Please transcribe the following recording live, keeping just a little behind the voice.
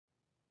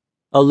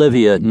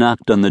Olivia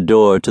knocked on the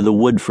door to the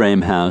wood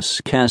frame house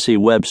Cassie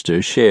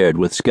Webster shared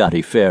with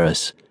Scotty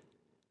Ferris.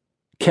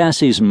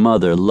 Cassie's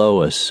mother,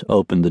 Lois,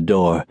 opened the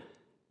door.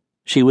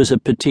 She was a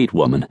petite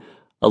woman,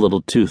 a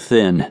little too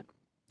thin,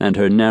 and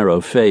her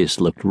narrow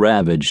face looked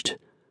ravaged.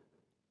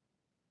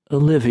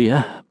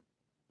 "Olivia,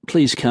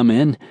 please come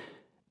in.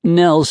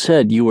 Nell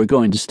said you were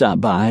going to stop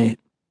by.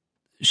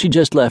 She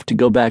just left to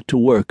go back to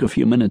work a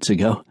few minutes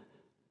ago."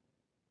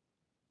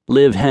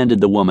 Liv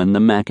handed the woman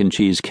the mac and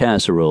cheese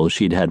casserole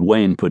she'd had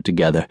Wayne put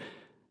together,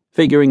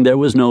 figuring there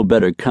was no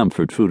better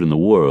comfort food in the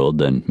world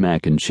than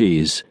mac and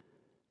cheese.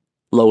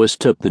 Lois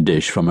took the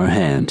dish from her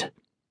hand.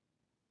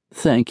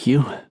 "Thank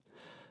you.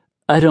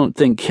 I don't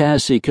think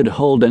Cassie could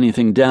hold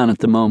anything down at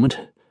the moment,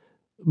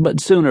 but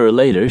sooner or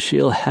later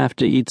she'll have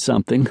to eat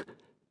something."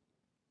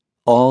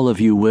 "All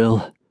of you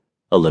will,"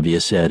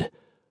 Olivia said,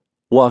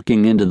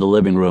 walking into the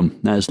living room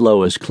as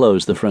Lois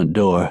closed the front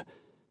door.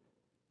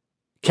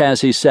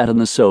 Cassie sat on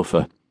the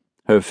sofa,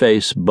 her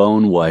face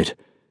bone-white,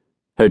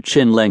 her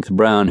chin-length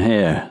brown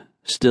hair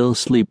still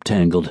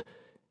sleep-tangled,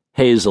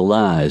 hazel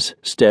eyes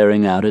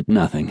staring out at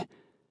nothing.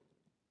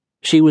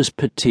 She was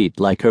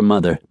petite like her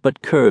mother,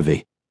 but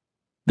curvy,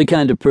 the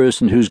kind of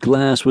person whose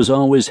glass was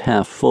always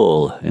half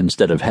full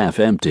instead of half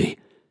empty.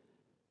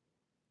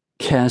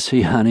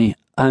 "Cassie, honey,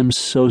 I'm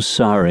so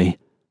sorry."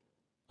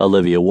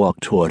 Olivia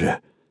walked toward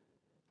her.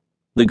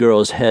 The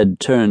girl's head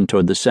turned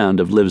toward the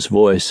sound of Liv's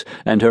voice,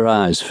 and her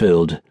eyes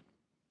filled.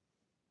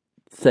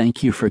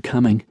 "Thank you for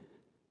coming."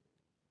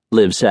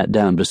 Liv sat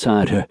down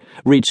beside her,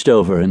 reached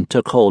over and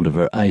took hold of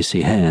her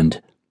icy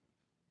hand.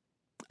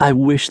 "I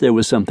wish there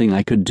was something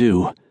I could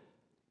do."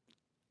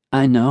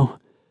 "I know.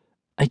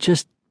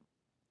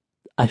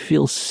 I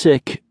feel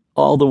sick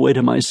all the way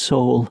to my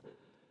soul.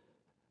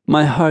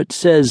 My heart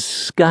says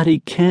Scotty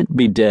can't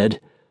be dead.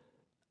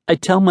 I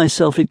tell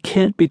myself it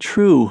can't be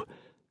true.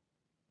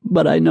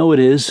 But I know it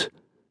is."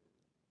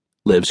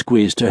 Liv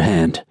squeezed her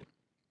hand.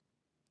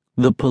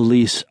 "The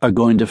police are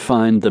going to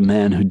find the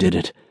man who did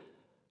it.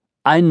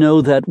 I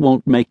know that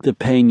won't make the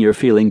pain you're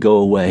feeling go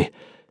away,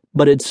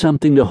 but it's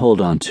something to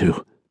hold on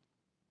to."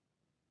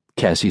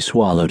 Cassie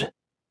swallowed.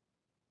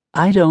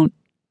 "I don't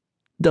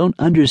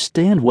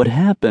understand what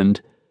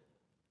happened.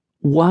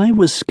 Why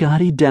was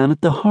Scotty down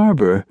at the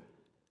harbor?"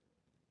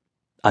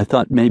 "I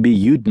thought maybe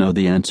you'd know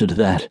the answer to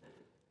that."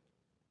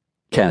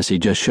 Cassie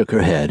just shook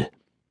her head.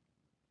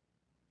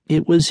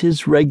 "It was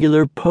his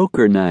regular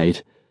poker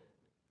night.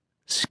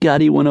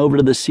 Scotty went over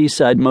to the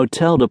seaside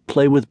motel to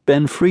play with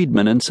Ben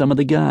Friedman and some of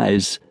the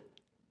guys."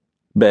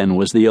 Ben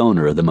was the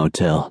owner of the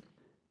motel.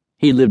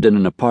 He lived in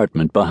an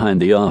apartment behind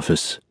the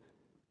office.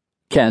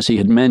 Cassie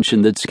had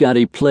mentioned that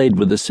Scotty played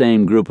with the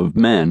same group of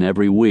men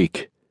every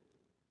week.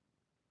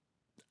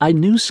 "I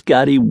knew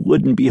Scotty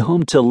wouldn't be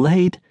home till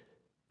late,"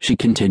 she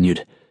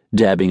continued,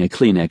 dabbing a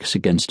Kleenex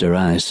against her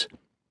eyes.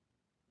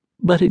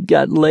 "But it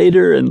got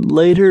later and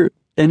later,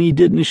 and he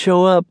didn't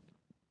show up,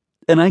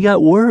 and I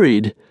got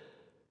worried.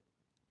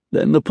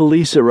 Then the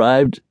police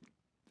arrived,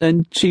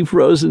 and Chief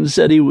Rosen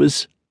said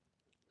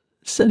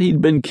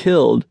he'd been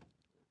killed,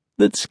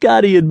 that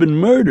Scotty had been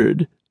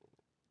murdered."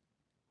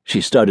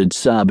 She started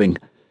sobbing,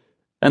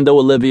 and though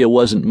Olivia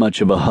wasn't much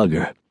of a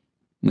hugger,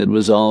 it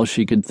was all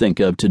she could think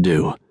of to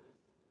do.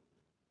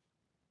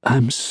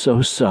 "I'm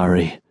so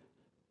sorry."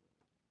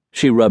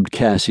 She rubbed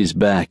Cassie's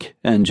back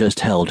and just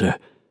held her,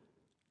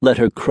 let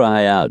her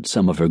cry out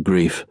some of her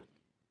grief.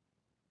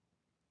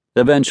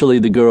 Eventually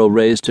the girl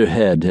raised her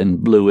head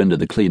and blew into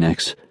the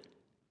Kleenex.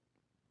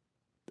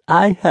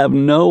 "I have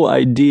no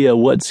idea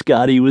what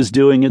Scotty was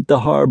doing at the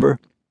harbor,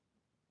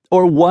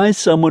 or why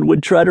someone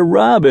would try to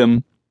rob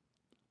him.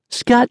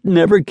 Scott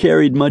never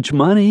carried much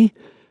money.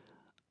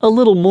 A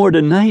little more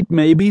tonight,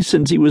 maybe,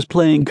 since he was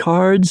playing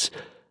cards,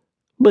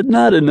 but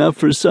not enough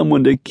for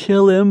someone to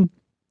kill him.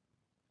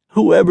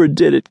 Whoever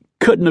did it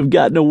couldn't have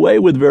gotten away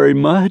with very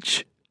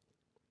much."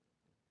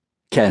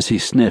 Cassie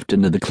sniffed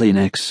into the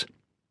Kleenex.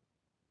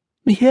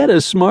 "He had a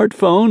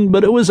smartphone,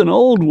 but it was an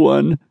old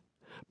one.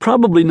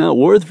 Probably not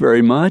worth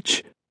very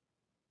much."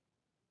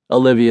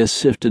 Olivia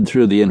sifted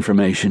through the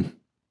information,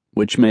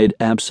 which made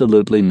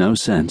absolutely no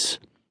sense.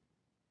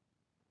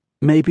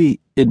 "Maybe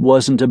it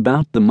wasn't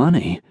about the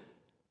money,"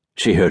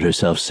 she heard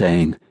herself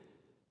saying.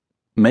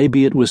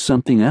 "Maybe it was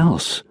something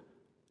else."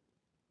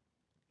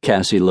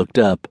 Cassie looked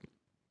up.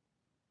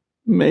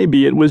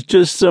 "Maybe it was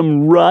just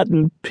some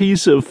rotten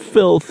piece of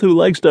filth who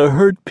likes to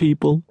hurt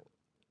people."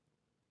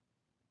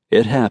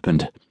 It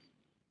happened.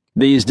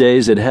 These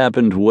days it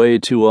happened way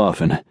too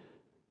often.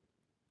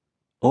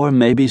 Or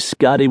maybe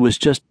Scotty was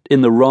just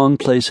in the wrong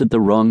place at the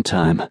wrong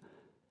time.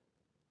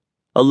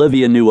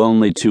 Olivia knew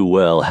only too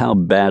well how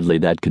badly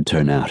that could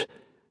turn out.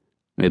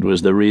 It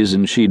was the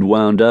reason she'd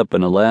wound up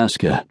in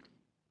Alaska.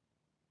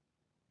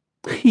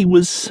 "He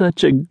was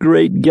such a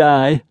great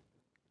guy,"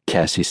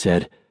 Cassie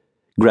said,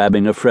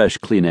 grabbing a fresh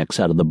Kleenex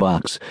out of the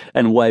box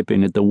and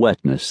wiping at the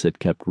wetness that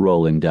kept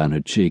rolling down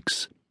her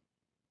cheeks.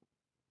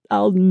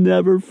 "I'll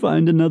never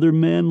find another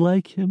man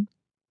like him."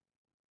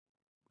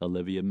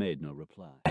 Olivia made no reply.